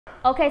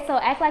Okay, so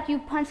act like you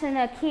punching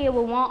a kid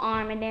with one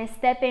arm and then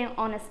stepping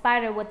on a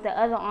spider with the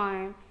other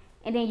arm,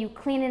 and then you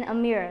cleaning a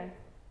mirror.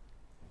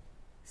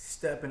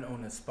 Stepping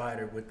on a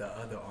spider with the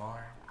other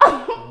arm.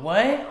 What?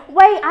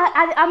 Wait,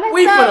 I messed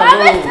We up. finna I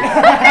messed lose.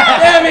 up.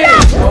 Damn it!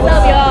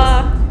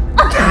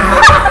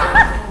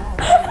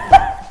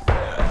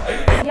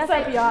 What's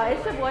up, y'all?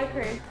 It's your boy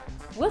Chris.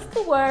 What's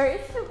the word?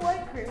 It's your boy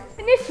Chris.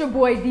 And it's your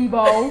boy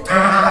Debo. Folks,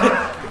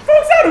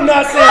 I do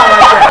not say it like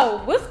that.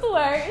 Oh, what's the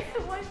word? It's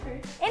your boy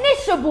Chris. And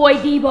it's your boy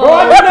Debo. Bro,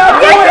 I do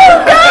not do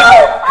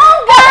it. Oh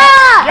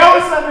God! Yo,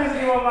 what's up, it's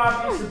Debo,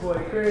 my it's your boy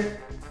Chris.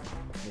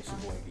 It's your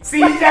boy Debo. See,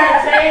 you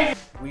gotta change.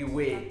 We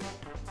with.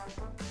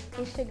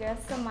 It's your girl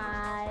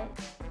SEMAJ.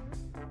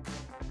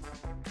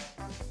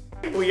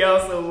 We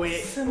also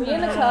with. We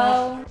in the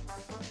cold.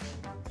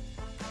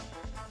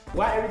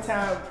 Why every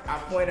time I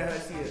point at her,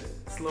 she'll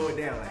slow it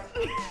down like.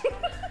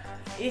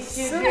 It's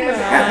your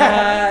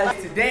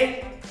SEMAJ.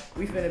 Today,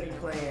 we finna be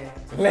playing.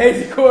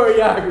 Lazy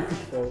choreography,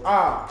 folks.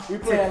 Ah, We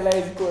playing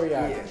lazy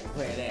choreography. yeah, we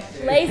playing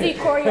that. Lazy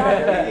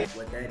choreography.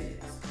 What that is.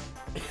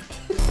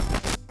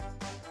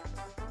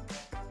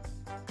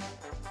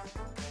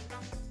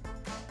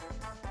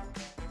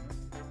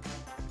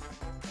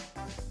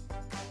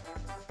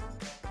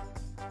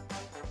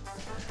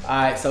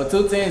 Alright, so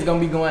two teams gonna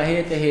be going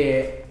head to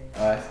head.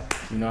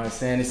 You know what I'm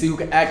saying? To see who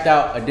can act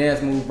out a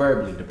dance move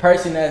verbally. The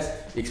person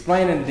that's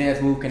explaining the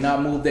dance move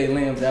cannot move their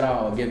limbs at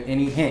all or give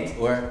any hints,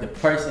 or the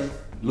person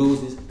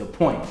loses the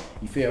point.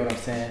 You feel what I'm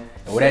saying?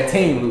 Or that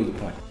team lose the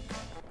point.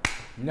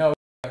 No.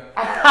 You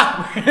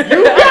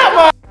got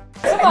my.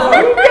 No,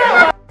 you got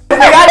my. You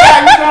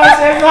know what I'm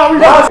saying? No, we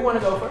Y'all wanna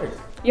go first?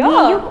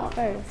 Y'all. You go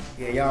first.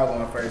 Yeah, y'all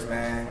going first,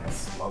 man.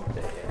 Smoke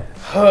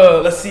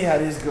that. Let's see how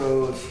this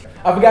goes.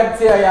 I forgot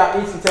to tell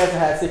y'all, each contestant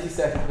has 60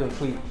 seconds to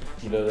complete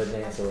the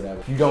dance or whatever.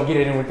 If you don't get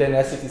it in within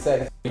that 60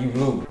 seconds, you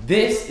lose.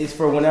 This is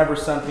for whenever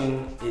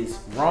something is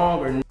wrong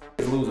or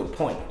lose a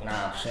point. You know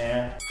what I'm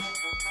saying?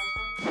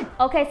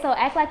 Okay, so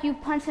act like you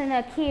punching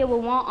a kid with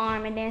one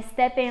arm and then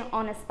stepping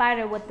on a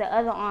spider with the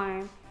other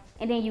arm,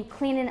 and then you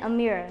cleaning a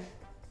mirror.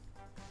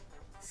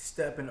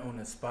 Stepping on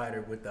a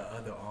spider with the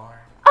other arm.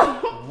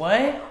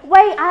 What?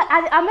 Wait,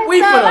 I messed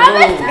We up. finna I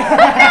lose. messed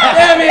up.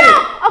 Damn it!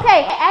 No.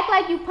 Okay, act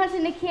like you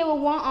punching the kid with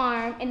one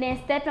arm and then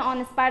stepping on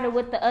the spider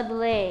with the other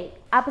leg,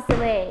 opposite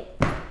leg,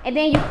 and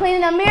then you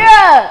cleaning a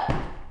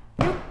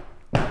mirror.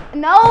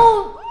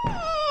 No.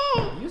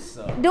 You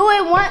suck. Do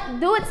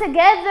it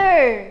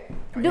together.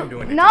 you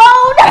doing it No,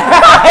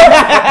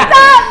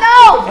 stop,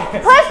 no.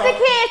 Push the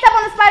kid, step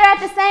on the spider at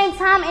the same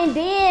time, and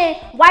then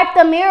wipe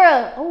the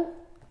mirror. Oh.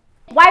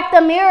 Wipe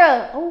the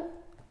mirror. Oh.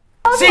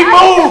 She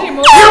moved! You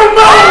moved!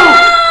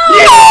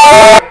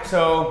 Yeah!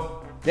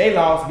 So, they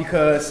lost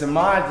because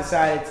SEMAJ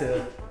decided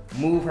to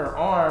move her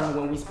arm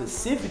when we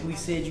specifically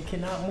said you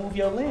cannot move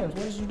your limbs.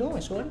 What is you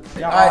doing, shorty?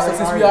 Alright, so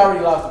since we already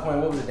lost the point,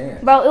 what was the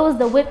dance? Bro, it was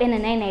the whip and the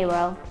nay-nay,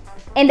 bro.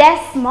 And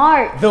that's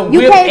smart. The You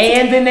whip can't-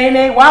 and the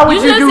nay-nay? Why would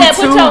You you do just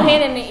said two? put your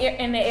hand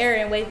in the air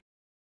and wave.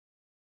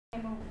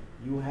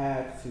 You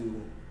have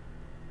to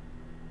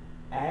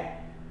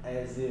act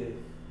as if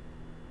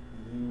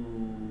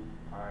you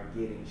are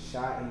getting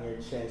shot in your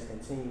chest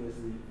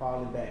continuously,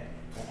 falling back,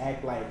 and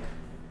act like,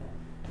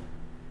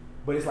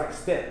 but it's like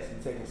steps.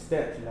 You're taking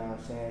steps, you know what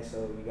I'm saying? So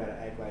you gotta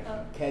act like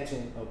you're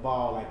catching a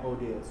ball like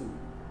Odell too.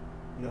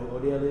 You know who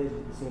Odell is?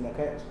 You seen that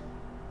catch?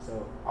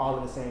 So all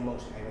in the same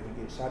motion. Act like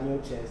you're getting shot in your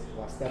chest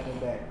while stepping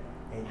back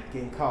and you're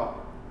getting caught.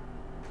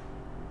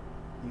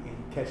 You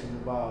catching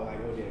the ball like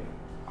Odell,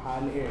 high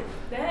in the air.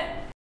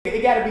 That.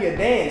 It gotta be a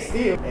dance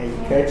still. And you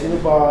catching the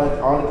ball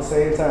all at the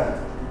same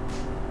time.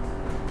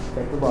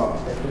 Take the ball,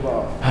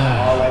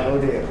 all like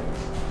Odell.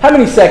 How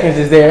many seconds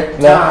is there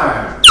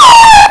left? Time.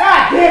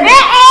 God damn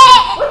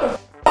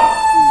it!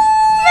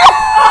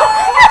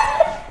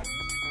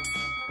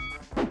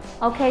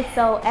 Okay,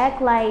 so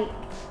act like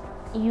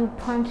you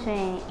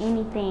punching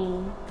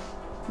anything,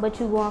 but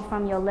you going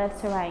from your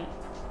left to right.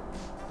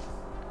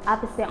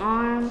 Opposite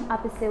arm,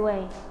 opposite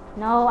way.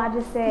 No, I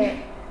just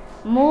said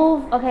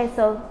move. Okay,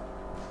 so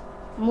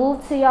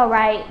move to your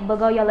right, but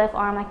go your left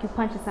arm like you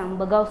punching something,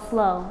 but go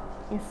slow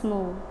and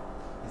smooth.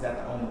 Is that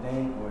the only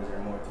thing, or is there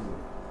more to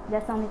it?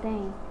 That's the only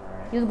thing.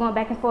 Alright. You was going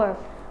back and forth.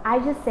 I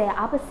just said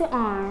opposite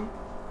arm.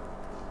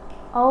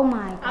 Oh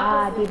my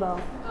God, Opposite.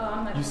 Debo. Oh,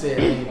 I'm not. You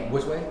said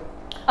which way?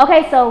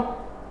 Okay, so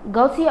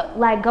go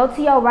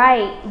to your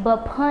right,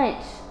 but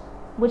punch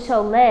with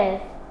your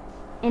left,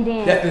 and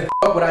then. That's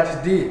the what I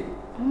just did.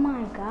 Oh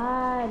my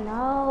God,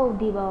 no,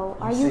 Debo.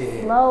 Are You you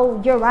said-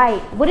 slow? Your right.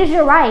 What is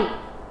your right?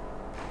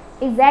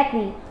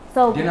 Exactly.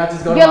 So Didn't I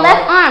just go to your my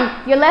left right?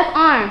 arm, your left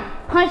arm,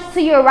 punch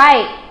to your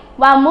right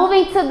while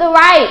moving to the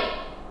right.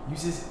 You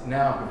just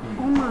now confused.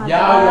 Oh my Y'all,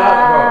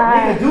 God.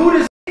 Nigga, do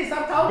this shit.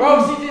 Stop talking.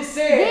 bro, she just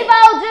said.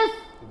 Debo,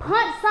 just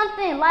punch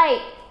something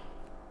like.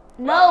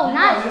 No, You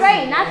not know, straight,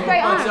 listen, not you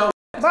straight punch arm.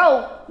 your-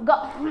 Bro,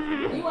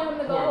 go. You want him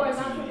to go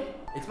horizontally?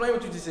 Explain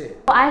what you just said.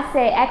 I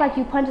said act like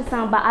you punching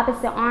something, but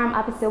opposite arm,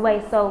 opposite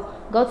way. So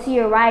go to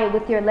your right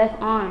with your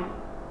left arm.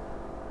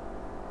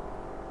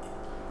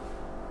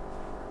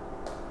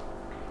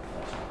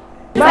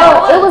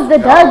 it was the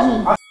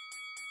Dougie.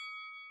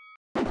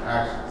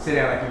 Alright, sit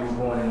down like you were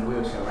going in a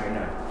wheelchair right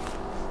now.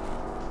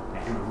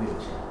 Like in a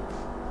wheelchair.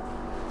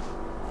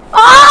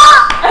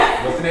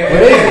 What's the name?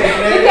 What is it?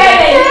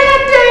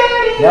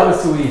 That was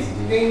too easy,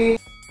 dude.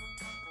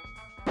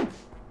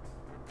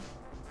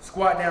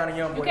 Squat down a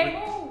young boy. You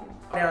can't move.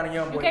 Down a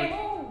young boy. You can't move.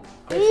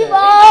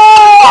 Debo!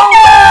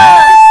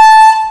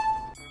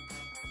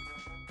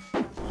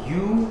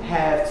 You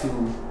have to,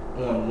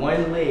 on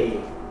one leg,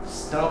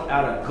 stomp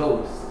out a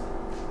ghost,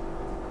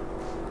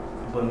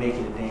 but make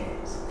it a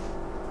dance.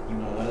 You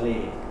want one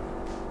leg.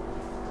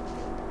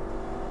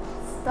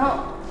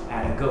 Stomp.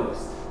 Out a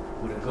ghost.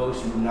 With a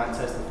ghost, you do not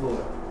touch the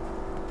floor.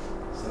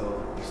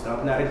 So you're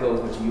stomping out a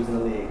ghost, but you're using a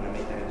leg. Now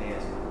make that a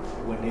dance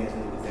move. What dance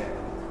move is that? You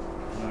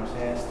know what I'm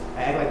saying?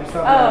 Act like you're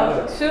stomping out a Oh,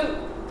 ghost. shoot.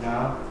 No.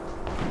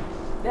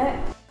 That.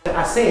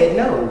 I said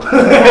no.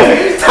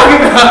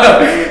 Talking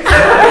about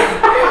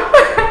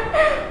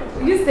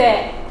You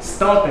said.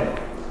 stomping,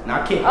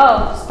 not kicking.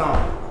 Oh.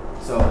 Stomping.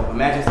 So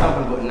imagine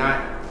stomping, but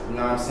not, you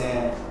know what I'm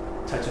saying,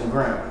 touching the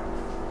ground.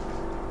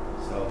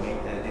 So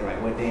make that thing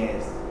like what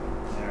dance? You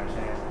know what I'm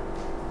saying?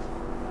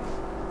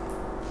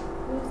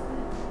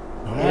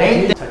 It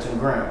ain't that. Touching the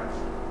ground.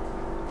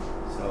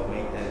 So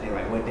make that thing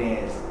like what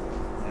dance? You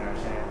know what I'm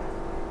saying?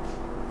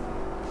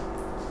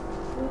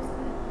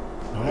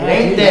 It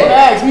ain't that. Don't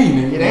ask me,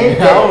 nigga. It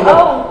ain't I don't that.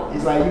 know. Oh.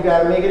 It's like you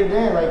gotta make it a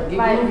dance, like get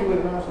Like- groovy with it.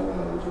 You know what I'm saying?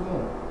 What you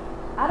doing?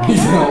 I don't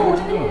He's know like, what what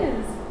you it doing? is.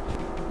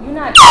 You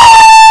not.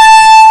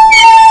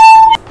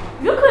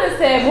 You could have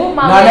said move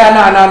my No.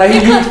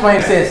 leg. You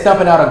explained, said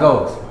stumping out a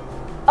ghost.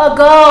 A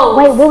ghost.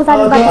 Wait, what was I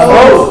about to A say?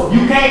 ghost.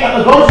 You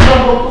can't. A ghost is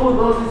gonna go through a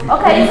ghost.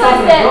 Okay, you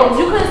talking could a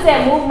ghost. have said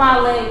move my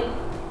leg,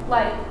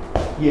 like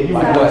Yeah, you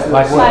Like might. what?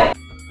 Like what? like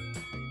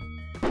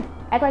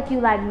Act like you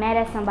like mad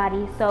at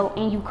somebody, so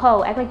and you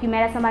cold. Act like you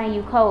mad at somebody and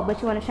you cold,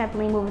 but you on a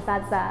trampoline moving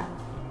side to side.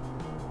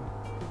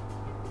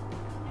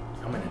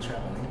 I'm in a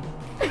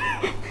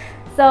trampoline.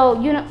 So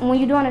you know when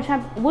you doing a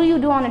what do you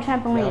do on a Bounce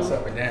trampoline?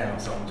 up and down,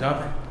 so I'm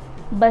jumping.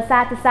 But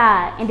side to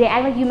side, and then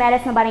act like you mad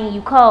at somebody and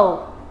you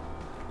cold.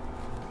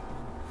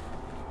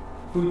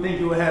 Who think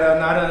you had a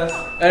not us?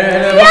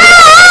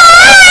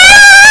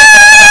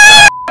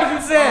 What you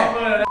saying?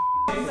 That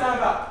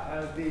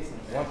was decent.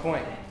 1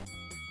 point.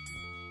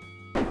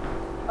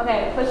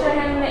 okay, put your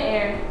hand in the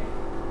air.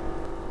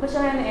 Put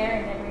your hand in the air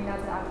and then bring it down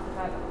to the opposite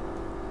side.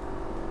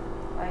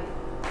 Like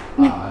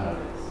Oh, I know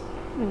this.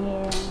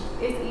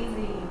 Yeah. it's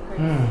easy,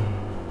 Chris.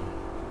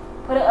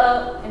 Put it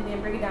up and then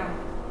bring it down.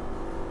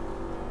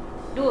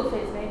 Do it,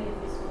 Fitz. Maybe if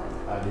it's like.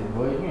 I did,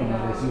 boy. You don't know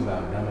No. this. You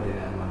about dumber than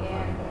that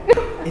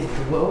motherfucking thing. It's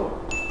well.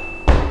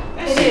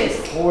 That It shit is.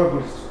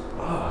 horrible.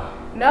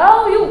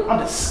 No, you. I'm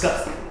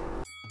disgusted.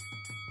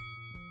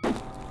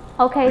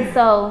 Okay,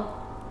 so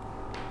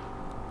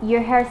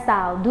your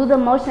hairstyle. Do the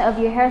motion of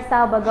your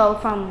hairstyle, but go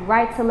from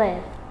right to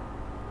left.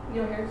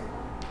 Your hair's.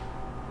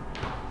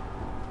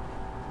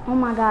 Oh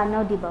my God,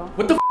 no, Debo.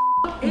 What the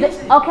is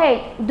it?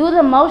 Okay, do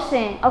the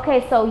motion.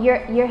 Okay, so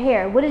your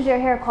hair. What is your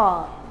hair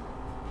called?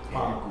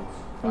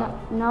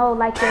 No,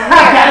 like your hair.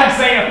 I'm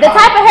saying The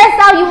type of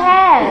hairstyle you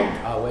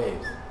have, Oh,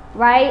 waves.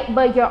 right?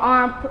 But your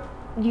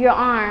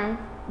arm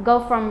go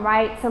from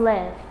right to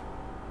left.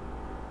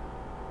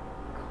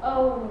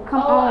 Oh,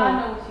 Come I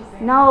on. know what she's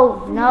saying.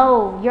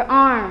 No, your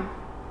arm.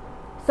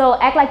 So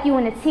act like you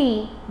in a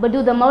T, but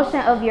do the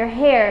motion of your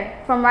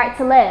hair from right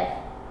to left.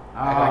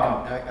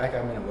 Act like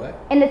I'm in a what?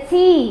 In the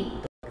T,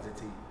 It's a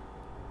T.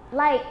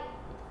 like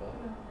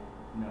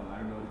No, I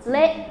don't know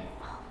what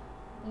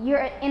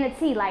you're in a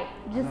T, like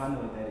just. I know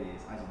what that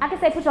is. I can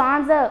say put your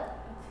arms up.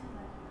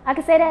 I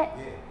can say that?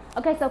 Yeah.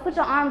 Okay, so put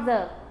your arms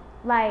up.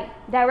 Like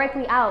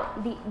directly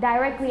out.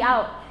 Directly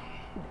out.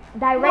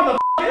 Direct.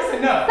 It's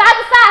enough. Side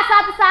to side,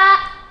 side to side.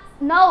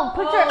 No,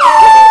 put your.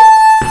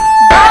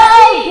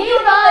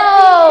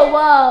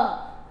 Debo!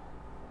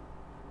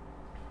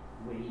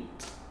 Wait.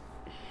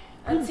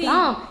 A T.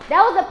 Dumb.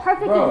 That was a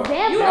perfect Bro,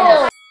 example. you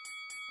know-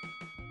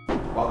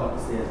 Walk up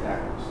the stairs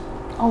backwards.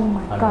 Oh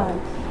my I know God.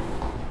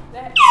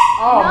 That,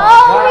 Oh No, my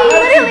God. How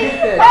did you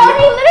get that,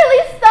 he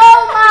literally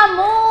stole my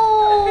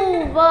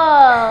move.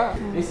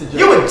 It's a joke.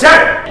 You a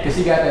jerk! Cause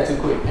she got that too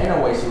quick. Ain't no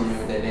way she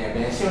remembered that damn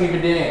dance. She don't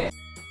even dance.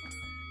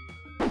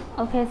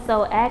 Okay,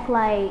 so act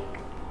like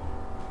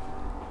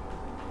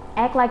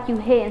you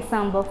hitting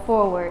something but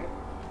forward,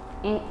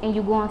 and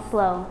you going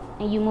slow,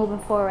 and you moving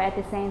forward at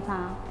the same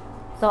time.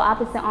 So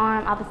opposite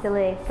arm, opposite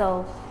leg.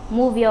 So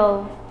move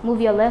your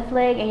left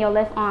leg and your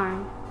left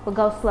arm, but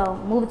go slow.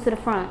 Move it to the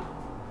front.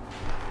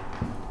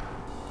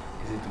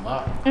 Is it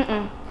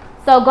tomorrow?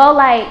 So go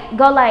like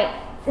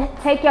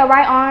take your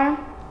right arm,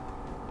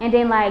 and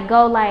then like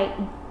go like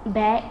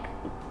back.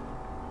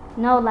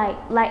 No, like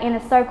in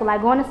a circle.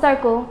 Like go in a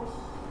circle.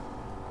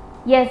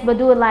 Yes, but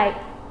do it like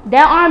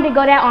that arm to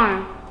go that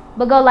arm.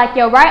 But go like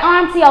your right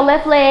arm to your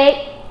left leg,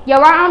 your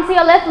right arm to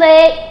your left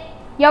leg,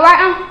 your right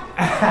arm.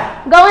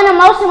 Go in a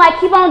motion, like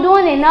keep on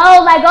doing it. No,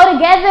 like go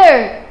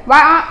together.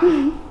 Right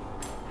arm.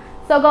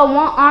 So go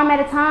one arm at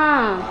a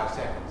time. 5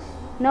 seconds.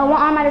 No, one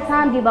arm at a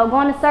time, Debo.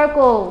 Go in a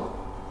circle.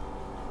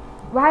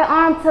 Right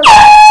arm to.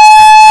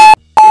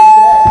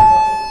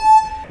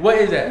 What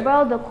is that?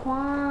 Bro, the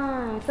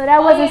quan. So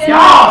that wasn't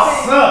Y'all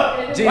smart.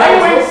 suck. Gee, Why you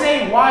that's ain't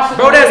saying wash it?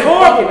 Bro, that's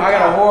horrible. I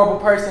got a horrible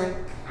person.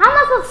 How am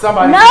I supposed to?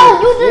 Somebody No,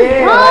 said- you just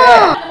Yeah,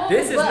 hung.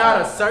 This is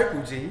not a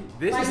circle, G.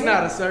 This is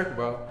not a circle,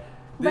 bro.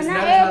 But This not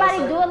not a everybody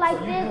circle. do it like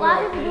So you this. do Why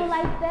like people do it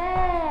like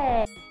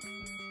that?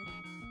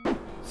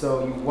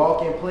 So you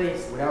walk in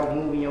place without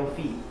moving your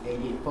feet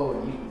and get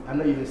folded. I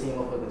know you've been seeing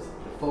motherfuckers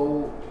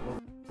fold,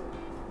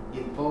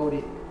 get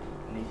folded,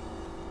 and they, you know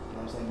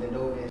what I'm saying, bend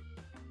over.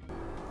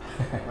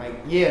 Like,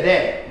 yeah,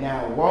 that.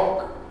 Now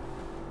walk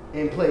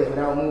in place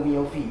without moving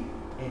your feet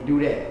and do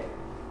that.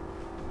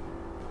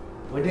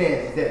 What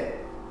dance is that?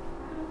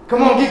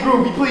 Come on, get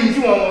groovy, please.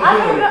 You won't want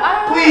to do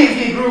it. Please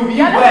get groovy.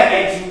 You black,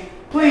 ain't you?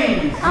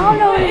 Please. I don't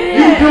know what it is.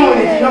 You doing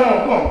it. Come on,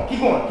 come on. Keep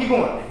going, keep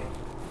going.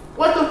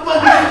 What the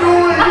fuck is you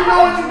doing? You know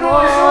what you're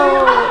doing,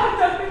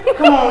 shorty?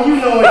 Come on, you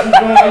know what you're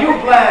doing. You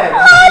black.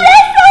 Oh,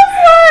 that's so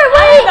smart.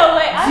 Wait. No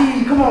way.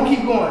 Gee, come on,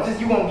 keep going. Just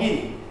you won't get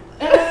it.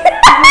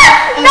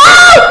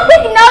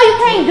 No, you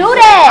can't do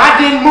that. I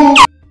didn't move.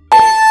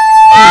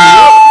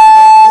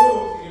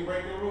 You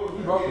break the rules.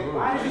 You broke the rules.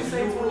 Why did you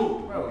say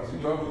 20? Bro, you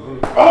broke the rules.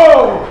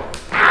 Oh!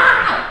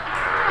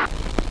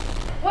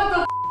 What the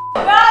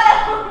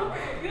No,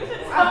 you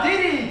should I tell me. did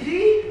it, G.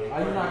 Why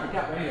you knock the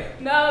cap right here?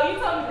 No, you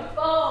told me to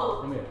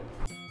fold. Come here.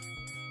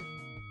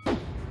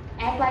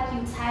 Act like you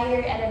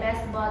tired at a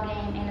basketball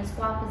game in a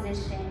squat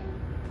position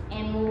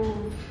and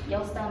move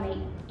your stomach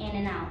in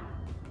and out.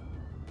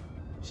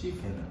 She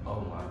finna.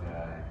 Oh my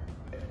god.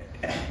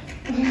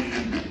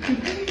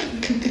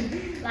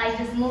 Like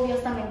just move your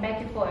stomach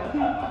back and forth.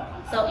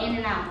 So in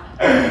and out.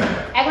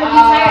 Act like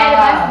you tired at a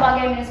basketball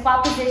game in a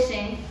squat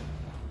position.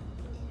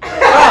 Oh,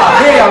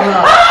 hell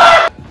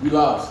no. We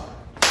lost.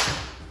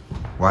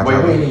 Watch Wait,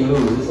 out. we didn't even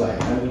lose. It's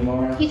like, how many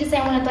more rounds? He just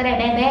ain't want to throw that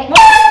back.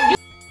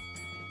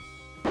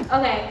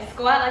 Okay,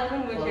 squat like you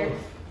with your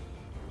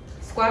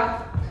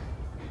squat.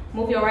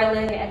 Move your right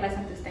leg and act like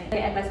something stank.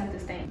 Act like something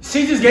stank.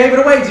 She just gave it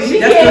away, G. She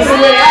That's gave the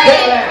it way.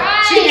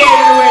 away. She gave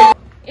it away.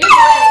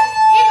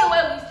 Either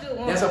way, we still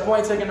won. That's a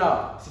point taken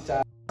off. She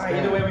tried. Alright,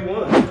 either way we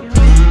won.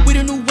 We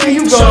the new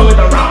You wave go show. with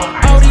the wrong.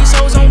 All these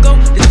hoes on go.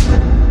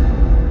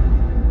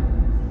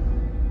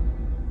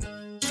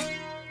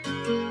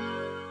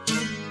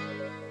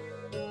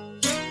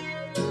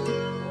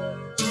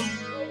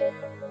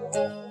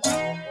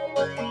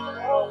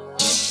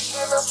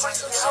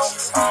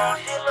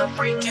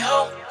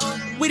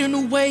 We the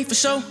new wave for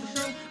sure.